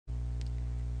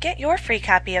Get your free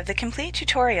copy of the complete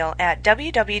tutorial at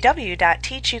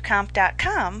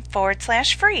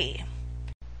www.teachucomp.com/free.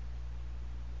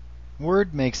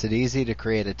 Word makes it easy to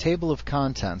create a table of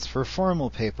contents for formal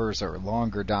papers or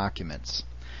longer documents.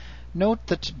 Note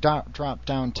the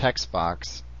drop-down text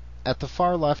box at the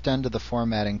far left end of the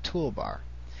formatting toolbar.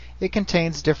 It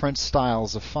contains different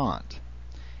styles of font.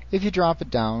 If you drop it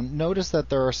down, notice that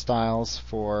there are styles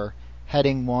for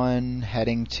heading 1,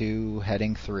 heading 2,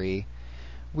 heading 3.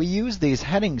 We use these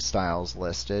heading styles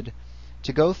listed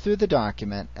to go through the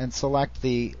document and select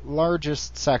the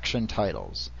largest section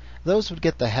titles. Those would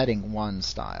get the heading 1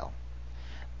 style.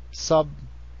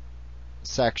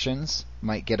 Subsections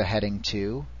might get a heading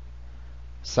 2.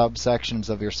 Subsections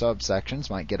of your subsections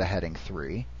might get a heading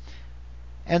 3.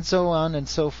 And so on and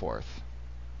so forth.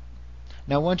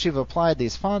 Now once you've applied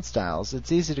these font styles,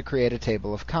 it's easy to create a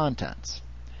table of contents.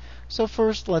 So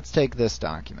first let's take this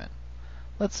document.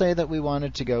 Let's say that we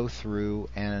wanted to go through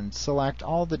and select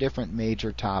all the different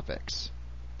major topics.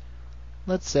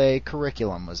 Let's say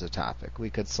curriculum was a topic.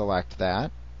 We could select that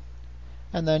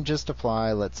and then just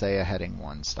apply, let's say, a heading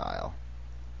 1 style.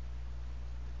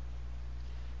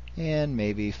 And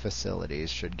maybe facilities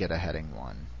should get a heading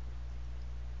 1.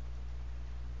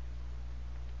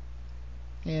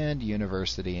 And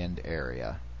university and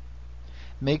area.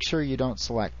 Make sure you don't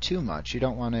select too much. You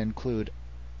don't want to include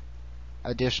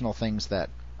additional things that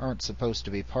aren't supposed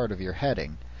to be part of your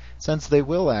heading, since they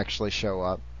will actually show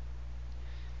up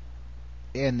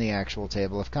in the actual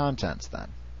table of contents then.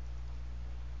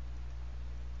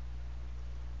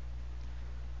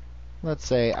 Let's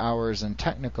say hours and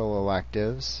technical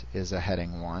electives is a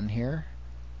heading 1 here.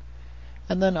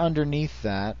 And then underneath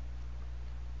that,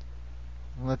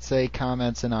 let's say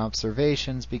comments and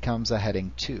observations becomes a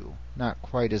heading 2. Not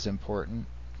quite as important,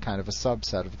 kind of a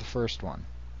subset of the first one.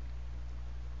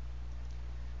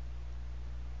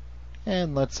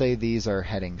 And let's say these are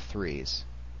heading 3s.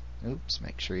 Oops,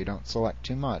 make sure you don't select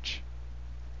too much.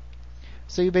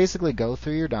 So you basically go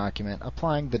through your document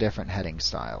applying the different heading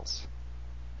styles.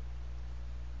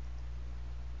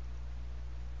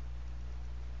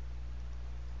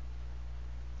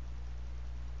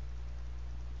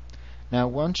 Now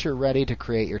once you're ready to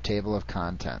create your table of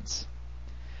contents,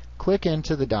 click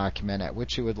into the document at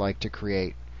which you would like to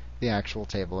create the actual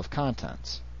table of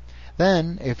contents.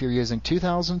 Then, if you're using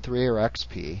 2003 or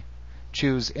XP,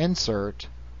 choose Insert,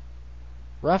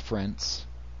 Reference,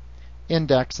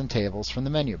 Index and Tables from the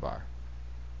menu bar.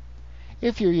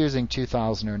 If you're using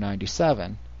 2000 or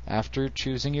 97, after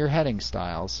choosing your heading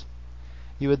styles,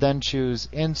 you would then choose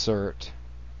Insert,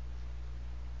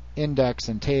 Index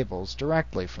and Tables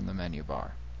directly from the menu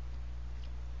bar.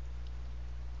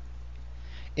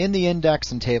 In the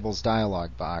Index and Tables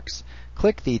dialog box,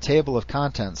 click the Table of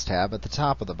Contents tab at the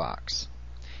top of the box.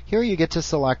 Here you get to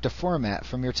select a format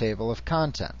from your table of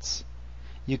contents.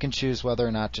 You can choose whether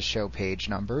or not to show page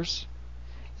numbers.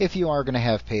 If you are going to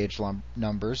have page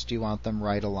numbers, do you want them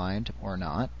right aligned or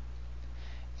not?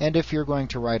 And if you're going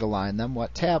to right align them,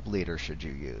 what tab leader should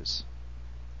you use?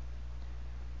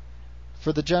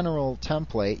 For the general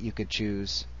template, you could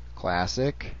choose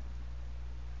Classic,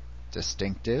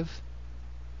 Distinctive,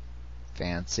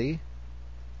 Fancy,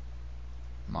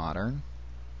 Modern,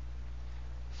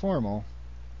 Formal,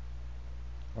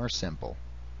 or Simple.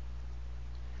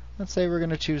 Let's say we're going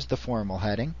to choose the Formal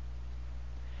heading,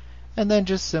 and then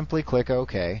just simply click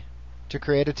OK to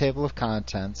create a table of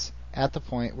contents at the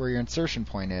point where your insertion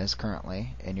point is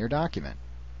currently in your document.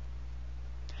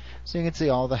 So you can see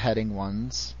all the heading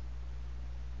 1s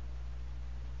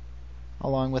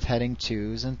along with heading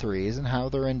 2s and 3s and how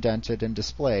they're indented and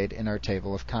displayed in our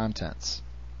table of contents.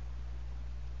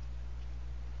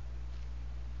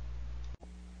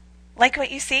 Like what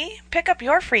you see? Pick up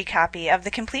your free copy of the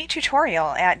complete tutorial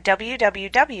at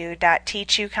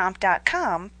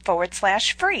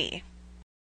www.teachucomp.com/free.